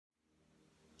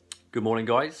Good morning,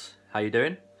 guys. How you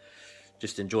doing?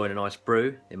 Just enjoying a nice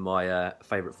brew in my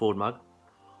favourite Ford mug.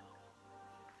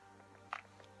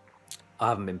 I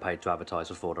haven't been paid to advertise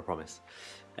for Ford, I promise.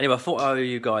 Anyway, I thought I owe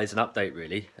you guys an update,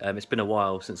 really. It's been a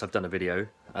while since I've done a video,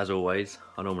 as always.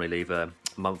 I normally leave a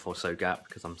month or so gap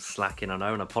because I'm slacking, I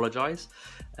know, and I apologise.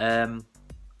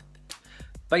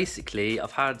 Basically,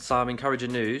 I've had some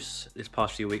encouraging news this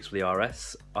past few weeks with the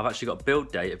RS. I've actually got a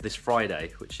build date of this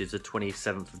Friday, which is the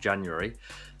 27th of January.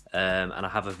 And I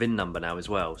have a VIN number now as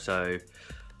well, so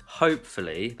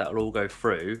hopefully that will all go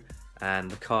through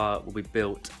and the car will be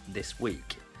built this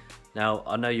week. Now,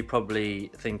 I know you're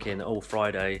probably thinking, oh,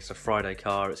 Friday, it's a Friday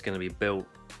car, it's going to be built,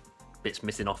 bits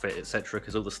missing off it, etc.,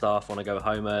 because all the staff want to go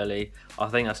home early. I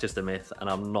think that's just a myth, and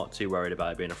I'm not too worried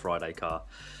about it being a Friday car,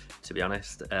 to be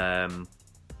honest.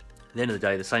 At the end of the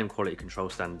day, the same quality control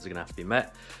standards are going to have to be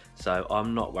met, so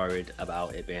I'm not worried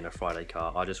about it being a Friday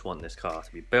car. I just want this car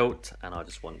to be built, and I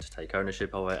just want to take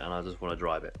ownership of it, and I just want to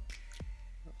drive it.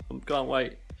 I can't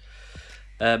wait.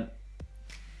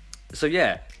 So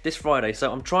yeah, this Friday, so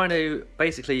I'm trying to,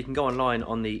 basically you can go online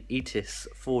on the ETIS,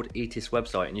 Ford ETIS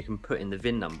website, and you can put in the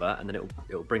VIN number, and then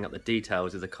it'll bring up the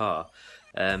details of the car.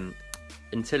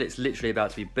 Until it's literally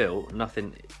about to be built,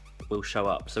 nothing will show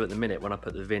up. So at the minute, when I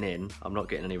put the VIN in, I'm not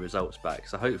getting any results back.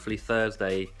 So hopefully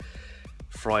Thursday,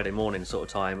 Friday morning sort of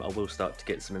time, I will start to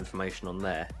get some information on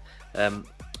there.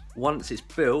 Once it's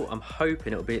built, I'm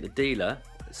hoping it'll be at the dealer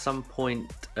at some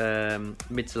point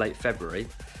mid to late February.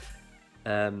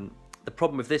 The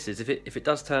problem with this is if it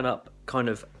does turn up kind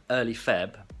of early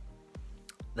Feb,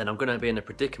 then I'm going to be in a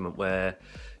predicament where,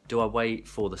 do I wait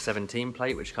for the 17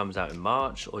 plate which comes out in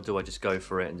March, or do I just go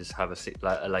for it and just have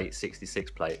a late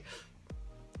 66 plate?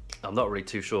 I'm not really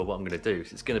too sure what I'm going to do,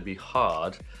 because it's going to be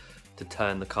hard to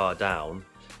turn the car down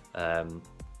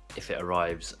if it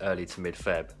arrives early to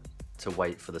mid-Feb to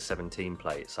wait for the 17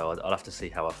 plate. So I'll have to see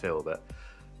how I feel. But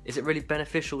is it really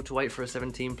beneficial to wait for a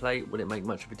 17 plate? Will it make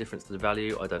much of a difference to the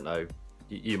value? I don't know.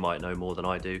 You might know more than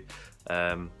I do.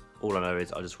 All I know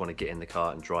is I just want to get in the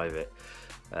car and drive it.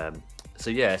 So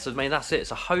yeah, so I mean, that's it.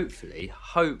 So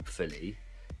hopefully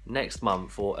next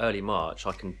month or early March,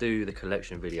 I can do the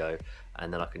collection video,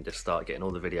 and then I can just start getting all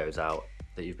the videos out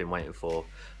that you've been waiting for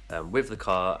with the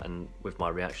car and with my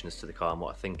reactions to the car and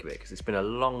what I think of it, because it's been a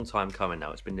long time coming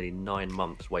now. It's been nearly 9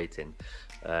 months waiting.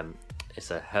 It's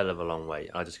a hell of a long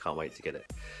wait. I just can't wait to get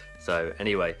it. So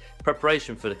anyway,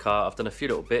 preparation for the car, I've done a few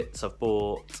little bits. I've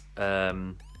bought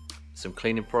some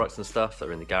cleaning products and stuff that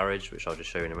are in the garage, which I'll just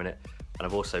show you in a minute. And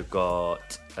I've also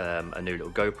got a new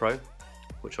little GoPro,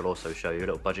 which I'll also show you, a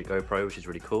little budget GoPro, which is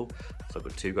really cool. So I've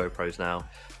got 2 GoPros now.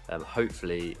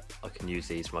 Hopefully I can use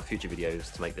these for my future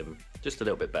videos to make them just a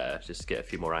little bit better, just to get a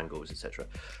few more angles, etc.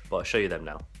 But I'll show you them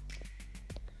now.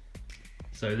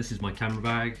 So this is my camera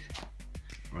bag,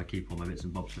 where I keep all my bits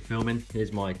and bobs for filming.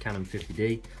 Here's my Canon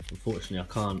 50D. Unfortunately,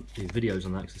 I can't do videos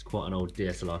on that because it's quite an old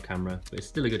DSLR camera, but it's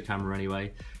still a good camera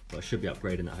anyway. But I should be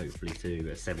upgrading it hopefully to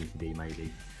a 70D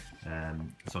maybe,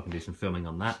 so I can do some filming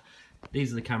on that.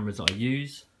 These are the cameras that I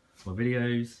use for my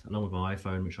videos, along with my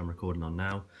iPhone, which I'm recording on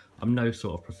now. I'm no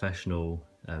sort of professional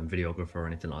videographer or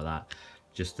anything like that,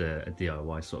 just a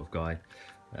DIY sort of guy.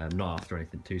 Not after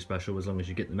anything too special, as long as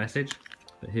you get the message.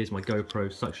 But here's my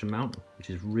GoPro suction mount, which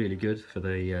is really good for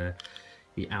the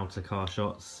outer car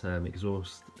shots,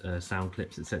 exhaust, sound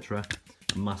clips, etc.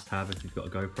 Must have if you've got a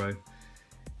GoPro.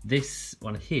 This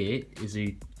one here is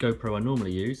a GoPro I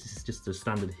normally use. This is just a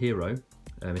standard Hero.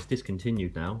 It's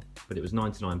discontinued now, but it was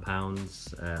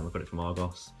 £99. I got it from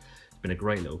Argos. It's been a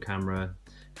great little camera.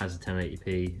 Has a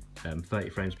 1080p, 30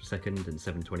 frames per second, and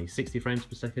 720 60 frames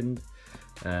per second.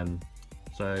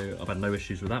 So I've had no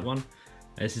issues with that one.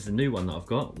 This is a new one that I've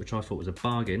got, which I thought was a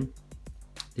bargain.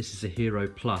 This is a Hero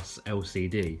Plus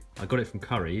LCD. I got it from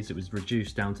Currys. It was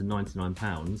reduced down to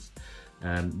 £99.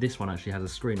 This one actually has a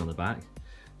screen on the back.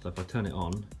 So if I turn it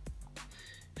on,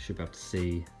 you should be able to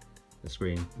see the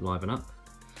screen liven up.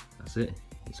 That's it.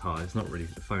 It's high. It's not really,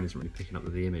 the phone isn't really picking up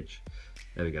with the image.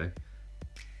 There we go.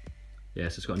 Yeah,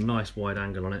 so it's got a nice wide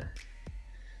angle on it.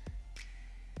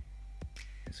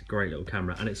 It's a great little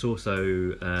camera, and it's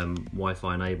also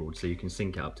Wi-Fi enabled, so you can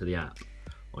sync it up to the app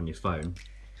on your phone,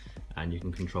 and you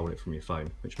can control it from your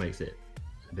phone, which makes it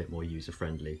a bit more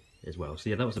user-friendly as well. So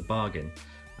yeah, that was a bargain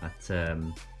at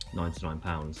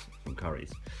 £99 from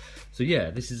Currys. So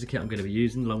yeah, this is the kit I'm going to be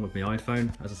using along with my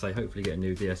iPhone. As I say, hopefully get a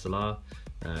new DSLR,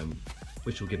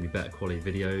 which will give me better quality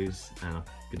videos, and I'm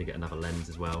going to get another lens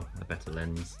as well, a better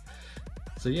lens.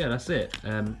 So yeah, that's it.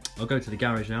 I'll go to the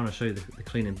garage now and I'll show you the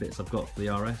cleaning bits I've got for the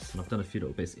RS, and I've done a few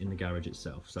little bits in the garage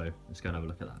itself, so let's go and have a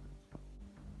look at that.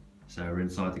 So we're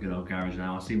inside the good old garage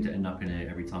now. I seem to end up in here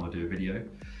every time I do a video.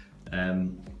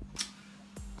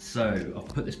 So I've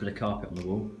put this bit of carpet on the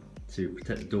wall to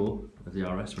protect the door of the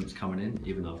RS when it's coming in,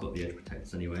 even though I've got the edge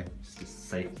protectors anyway, it's just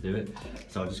safe to do it.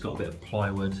 So I've just got a bit of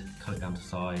plywood, cut it down to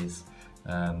size,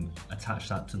 attached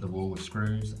that to the wall with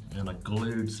screws, and I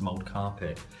glued some old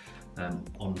carpet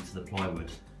onto the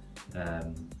plywood,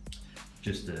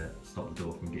 just to stop the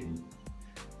door from getting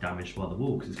damaged by the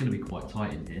wall, because it's going to be quite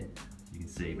tight in here, you can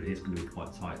see, but it's going to be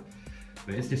quite tight.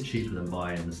 But it's just cheaper than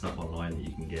buying the stuff online that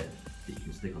you can get, that you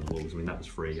can stick on the walls. I mean, that was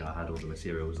free, I had all the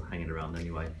materials hanging around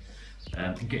anyway.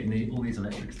 I'm getting all these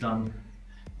electrics done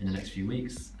in the next few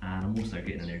weeks, and I'm also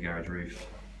getting a new garage roof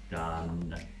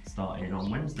done starting on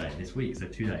Wednesday this week, so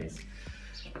 2 days.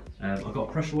 I've got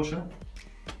a pressure washer,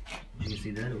 as you can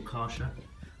see there, a little Karcher,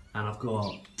 and I've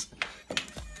got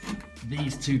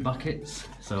these 2 buckets,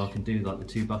 so I can do like the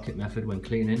 2 bucket method when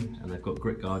cleaning, and they've got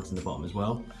grit guards in the bottom as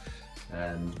well.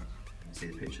 See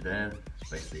the picture there,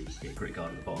 it's basically you get a grit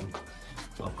guard at the bottom.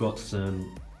 I've got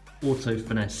some Auto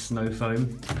Finesse snow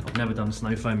foam. I've never done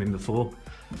snow foaming before,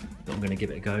 but I'm going to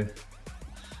give it a go.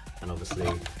 And obviously,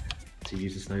 to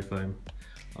use the snow foam,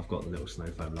 I've got the little snow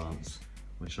foam lance,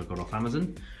 which I got off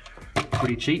Amazon,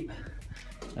 pretty cheap.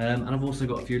 And I've also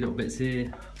got a few little bits here.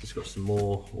 I've just got some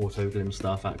more Auto Glim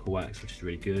stuff, Aqua Wax, which is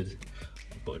really good.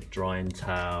 I've got a drying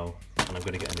towel, and I'm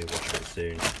going to get a new wash kit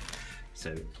soon.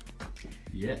 So,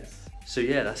 yes. So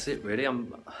yeah, that's it really. I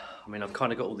mean, I've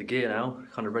kind of got all the gear now,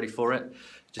 kind of ready for it.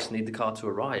 Just need the car to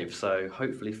arrive. So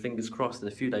hopefully, fingers crossed, in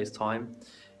a few days' time,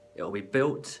 it'll be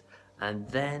built. And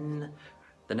then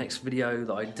the next video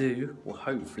that I do will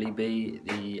hopefully be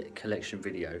the collection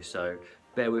video. So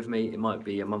bear with me, it might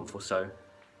be a month or so,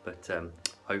 but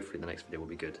hopefully the next video will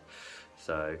be good.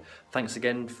 So thanks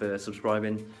again for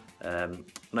subscribing. I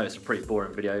know it's a pretty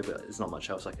boring video, but there's not much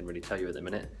else I can really tell you at the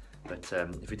minute. But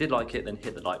if you did like it, then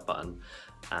hit the like button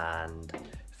and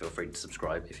feel free to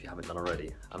subscribe if you haven't done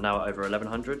already. I'm now at over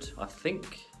 1,100, I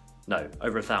think. No,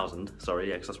 over 1,000, sorry,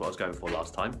 yeah, because that's what I was going for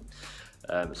last time.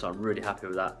 So I'm really happy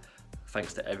with that.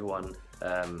 Thanks to everyone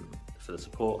for the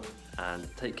support, and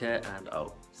take care, and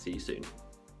I'll see you soon.